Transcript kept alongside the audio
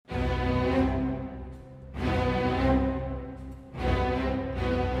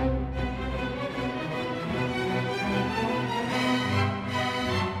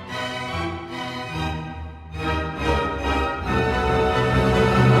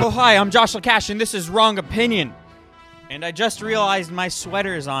hi, I'm Joshua Cash, and this is Wrong Opinion. And I just realized my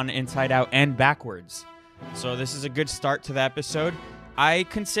sweater is on inside out and backwards. So this is a good start to the episode. I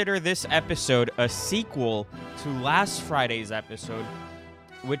consider this episode a sequel to last Friday's episode,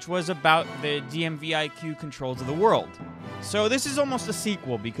 which was about the DMVIQ controls of the world. So this is almost a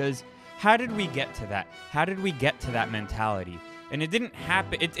sequel because how did we get to that? How did we get to that mentality? And it didn't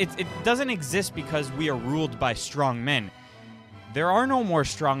happen. It doesn't exist because we are ruled by strong men. There are no more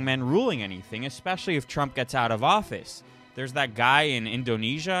strong men ruling anything, especially if Trump gets out of office. There's that guy in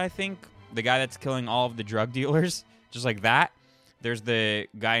Indonesia, I think, the guy that's killing all of the drug dealers, just like that. There's the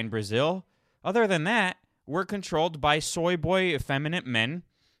guy in Brazil. Other than that, we're controlled by soy boy effeminate men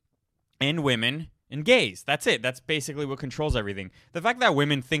and women and gays. That's it. That's basically what controls everything. The fact that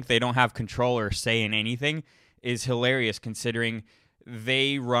women think they don't have control or say in anything is hilarious considering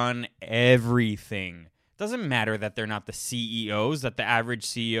they run everything. Doesn't matter that they're not the CEOs, that the average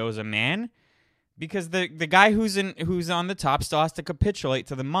CEO is a man, because the guy who's on the top still has to capitulate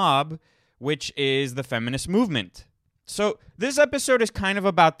to the mob, which is the feminist movement. So this episode is kind of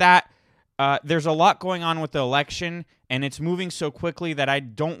about that. There's a lot going on with the election, and it's moving so quickly that I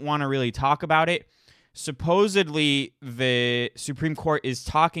don't want to really talk about it. Supposedly, the Supreme Court is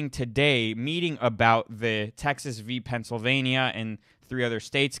talking today, meeting about the Texas v. Pennsylvania and 3 other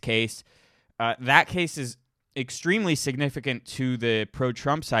states case. That case is extremely significant to the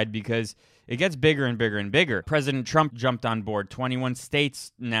pro-Trump side because it gets bigger and bigger and bigger. President Trump jumped on board. 21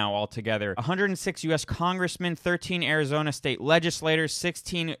 states now altogether. 106 U.S. congressmen, 13 Arizona state legislators,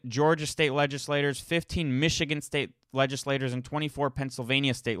 16 Georgia state legislators, 15 Michigan state legislators, and 24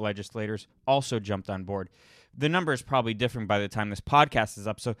 Pennsylvania state legislators also jumped on board. The number is probably different by the time this podcast is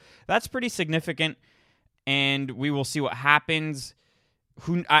up, so that's pretty significant, and we will see what happens.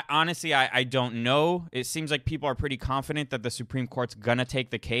 Honestly, I don't know. It seems like people are pretty confident that the Supreme Court's going to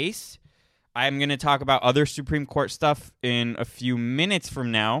take the case. I'm going to talk about other Supreme Court stuff in a few minutes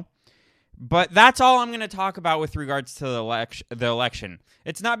from now. But that's all I'm going to talk about with regards to the election.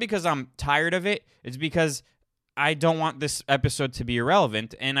 It's not because I'm tired of it. It's because I don't want this episode to be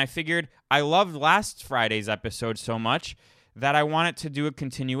irrelevant. And I figured I loved last Friday's episode so much that I wanted to do a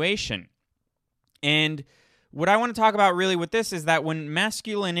continuation. And what I want to talk about really with this is that when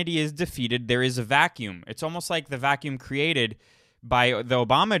masculinity is defeated, there is a vacuum. It's almost like the vacuum created by the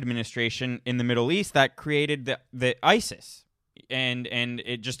Obama administration in the Middle East that created the ISIS. And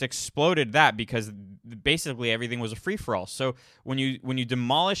it just exploded that because basically everything was a free-for-all. So when you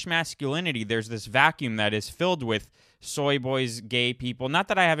demolish masculinity, there's this vacuum that is filled with soy boys, gay people. Not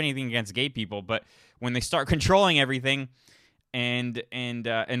that I have anything against gay people, but when they start controlling everything, and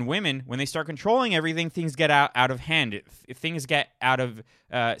women, when they start controlling everything, things get out of hand. Things get out of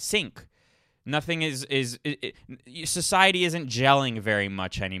sync. Nothing society isn't gelling very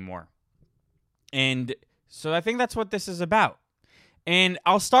much anymore. And so I think that's what this is about. And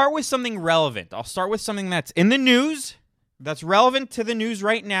I'll start with something relevant. I'll start with something that's in the news, that's relevant to the news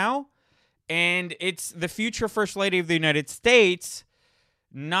right now, and it's the future First Lady of the United States,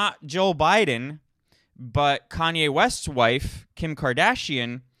 not Joe Biden, but Kanye West's wife, Kim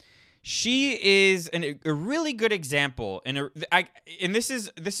Kardashian. She is a really good example, and this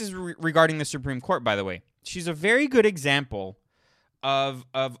is regarding the Supreme Court, by the way. She's a very good example of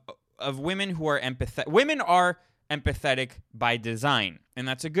women who are empathetic. Women are empathetic by design, and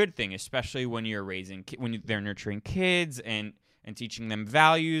that's a good thing, especially when you're they're nurturing kids and teaching them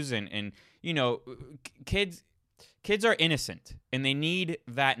values, and you know, kids are innocent and they need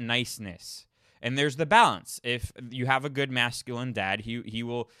that niceness. And there's the balance. If you have a good masculine dad, he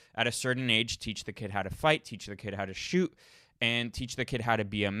will, at a certain age, teach the kid how to fight, teach the kid how to shoot, and teach the kid how to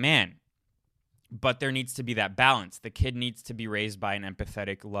be a man. But there needs to be that balance. The kid needs to be raised by an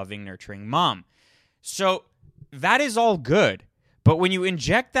empathetic, loving, nurturing mom. So that is all good. But when you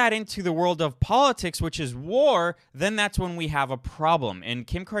inject that into the world of politics, which is war, then that's when we have a problem. And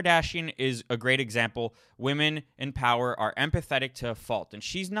Kim Kardashian is a great example. Women in power are empathetic to a fault. And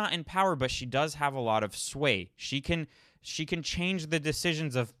she's not in power, but she does have a lot of sway. She can change the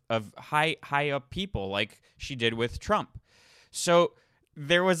decisions of high up people like she did with Trump. So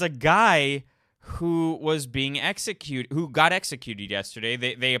there was a guy who was being executed, who got executed yesterday.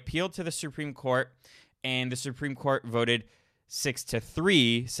 They appealed to the Supreme Court, and the Supreme Court voted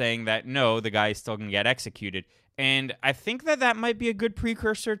 6-3, saying that no, the guy is still going to get executed. And I think that might be a good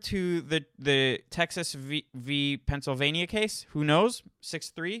precursor to the Texas v. Pennsylvania case. Who knows?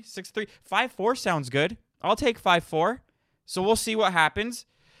 6-3, 6-3, 5-4 sounds good. I'll take 5-4. So we'll see what happens.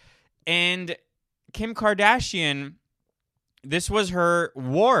 And Kim Kardashian this was her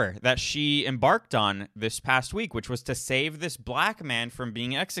war that she embarked on this past week, which was to save this black man from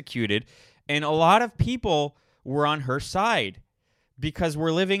being executed. And a lot of people were on her side because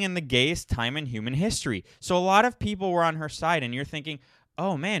we're living in the gayest time in human history. So a lot of people were on her side, and you're thinking,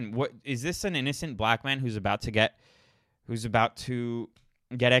 oh man, what is this, an innocent black man who's about to get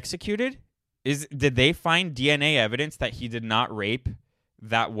executed? Did they find DNA evidence that he did not rape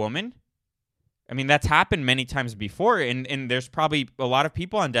that woman? I mean, that's happened many times before, and there's probably a lot of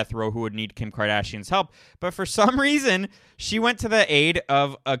people on death row who would need Kim Kardashian's help. But for some reason, she went to the aid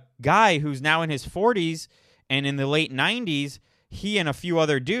of a guy who's now in his 40s, and in the late 90s, he and a few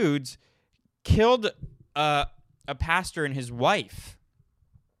other dudes killed a pastor and his wife.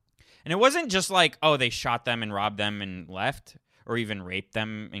 And it wasn't just like, oh, they shot them and robbed them and left, or even raped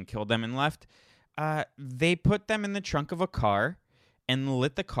them and killed them and left. They put them in the trunk of a car and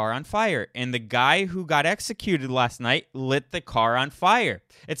lit the car on fire. And the guy who got executed last night lit the car on fire.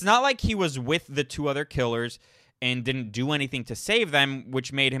 It's not like he was with the two other killers and didn't do anything to save them,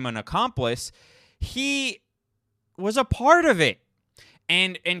 which made him an accomplice. He was a part of it.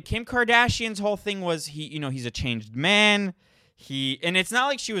 And Kim Kardashian's whole thing was he's a changed man. And it's not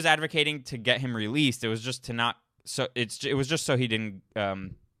like she was advocating to get him released. It was just it was just so he didn't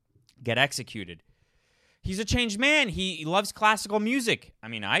get executed. He's a changed man. He loves classical music. I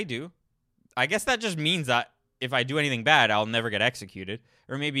mean, I do. I guess that just means that if I do anything bad, I'll never get executed.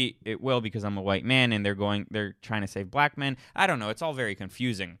 Or maybe it will because I'm a white man and they're trying to save black men. I don't know. It's all very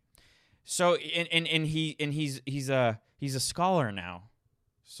confusing. So he's a scholar now.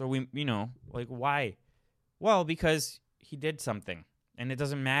 So why? Well, because he did something, and it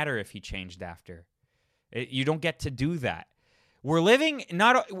doesn't matter if he changed after. You don't get to do that. We're living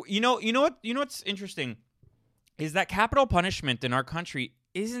what's interesting is that capital punishment in our country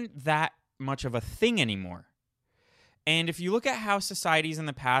isn't that much of a thing anymore. And if you look at how societies in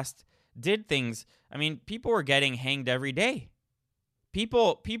the past did things, I mean, people were getting hanged every day.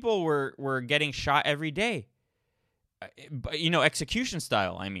 People were getting shot every day. Execution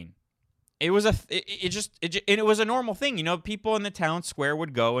style, I mean. It was it was a normal thing. People in the town square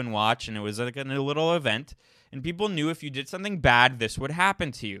would go and watch, and it was like a little event, and people knew if you did something bad, this would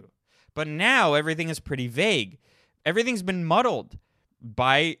happen to you. But now everything is pretty vague. Everything's been muddled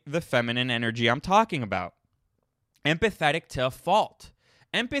by the feminine energy I'm talking about. Empathetic to a fault.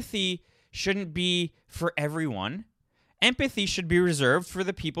 Empathy shouldn't be for everyone. Empathy should be reserved for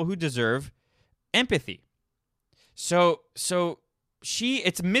the people who deserve empathy. So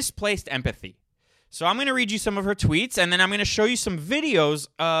it's misplaced empathy. So I'm going to read you some of her tweets, and then I'm going to show you some videos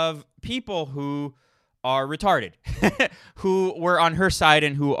of people who are retarded, who were on her side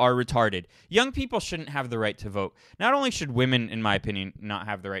and who are retarded. Young people shouldn't have the right to vote. Not only should women, in my opinion, not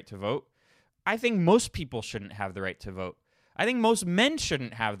have the right to vote, I think most people shouldn't have the right to vote. I think most men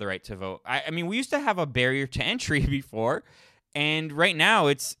shouldn't have the right to vote. I mean, we used to have a barrier to entry before, and right now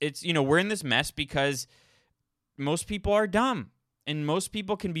it's we're in this mess because most people are dumb. And most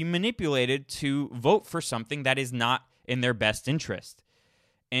people can be manipulated to vote for something that is not in their best interest.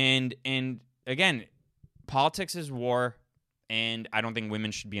 And again, politics is war, and I don't think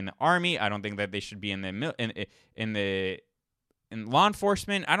women should be in the army. I don't think that they should be in law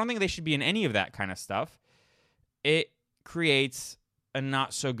enforcement. I don't think they should be in any of that kind of stuff. It creates a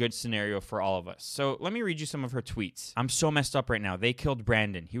not so good scenario for all of us. So let me read you some of her tweets. I'm so messed up right now. They killed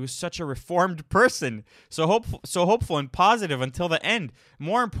Brandon. He was such a reformed person. So hopeful and positive until the end.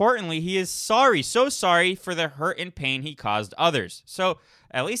 More importantly, he is so sorry for the hurt and pain he caused others. So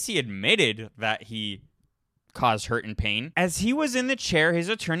at least he admitted that he caused hurt and pain. As he was in the chair, his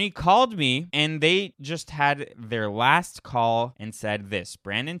attorney called me, and they just had their last call and said this: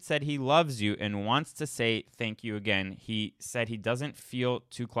 Brandon said he loves you and wants to say thank you again. He said he doesn't feel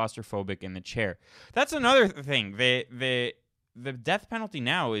too claustrophobic in the chair. That's another thing. The death penalty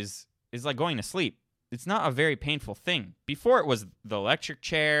now is like going to sleep. It's not a very painful thing. Before it was the electric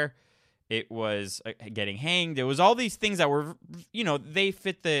chair, it was getting hanged. It was all these things that were, they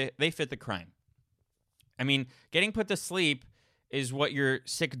fit the crime. I mean, getting put to sleep is what your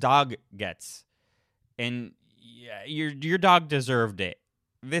sick dog gets. And yeah, your dog deserved it.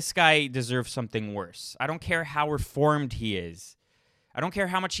 This guy deserves something worse. I don't care how reformed he is. I don't care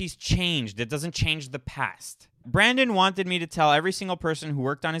how much he's changed. It doesn't change the past. Brandon wanted me to tell every single person who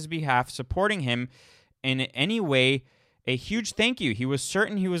worked on his behalf, supporting him in any way, a huge thank you. He was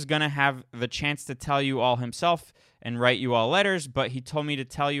certain he was going to have the chance to tell you all himself and write you all letters, but he told me to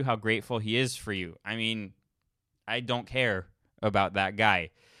tell you how grateful he is for you. I mean, I don't care about that guy.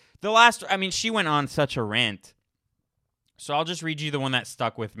 She went on such a rant. So I'll just read you the one that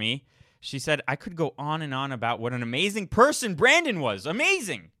stuck with me. She said, I could go on and on about what an amazing person Brandon was.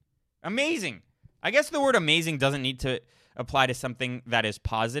 Amazing. Amazing. I guess the word amazing doesn't need to apply to something that is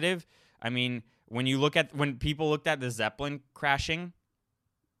positive. I mean, when people looked at the Zeppelin crashing,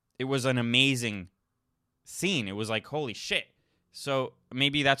 it was an amazing scene. It was like, holy shit. So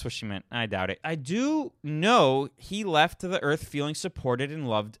maybe that's what she meant. I doubt it. I do know he left the earth feeling supported and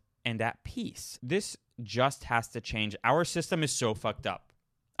loved and at peace. This just has to change. Our system is so fucked up.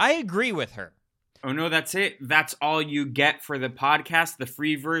 I agree with her. Oh no, that's it. That's all you get for the podcast, the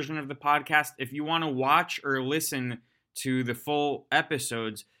free version of the podcast. If you want to watch or listen to the full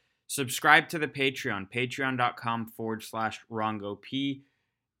episodes, subscribe to the Patreon, patreon.com/RongoP.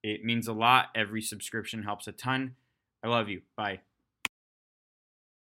 It means a lot. Every subscription helps a ton. I love you. Bye.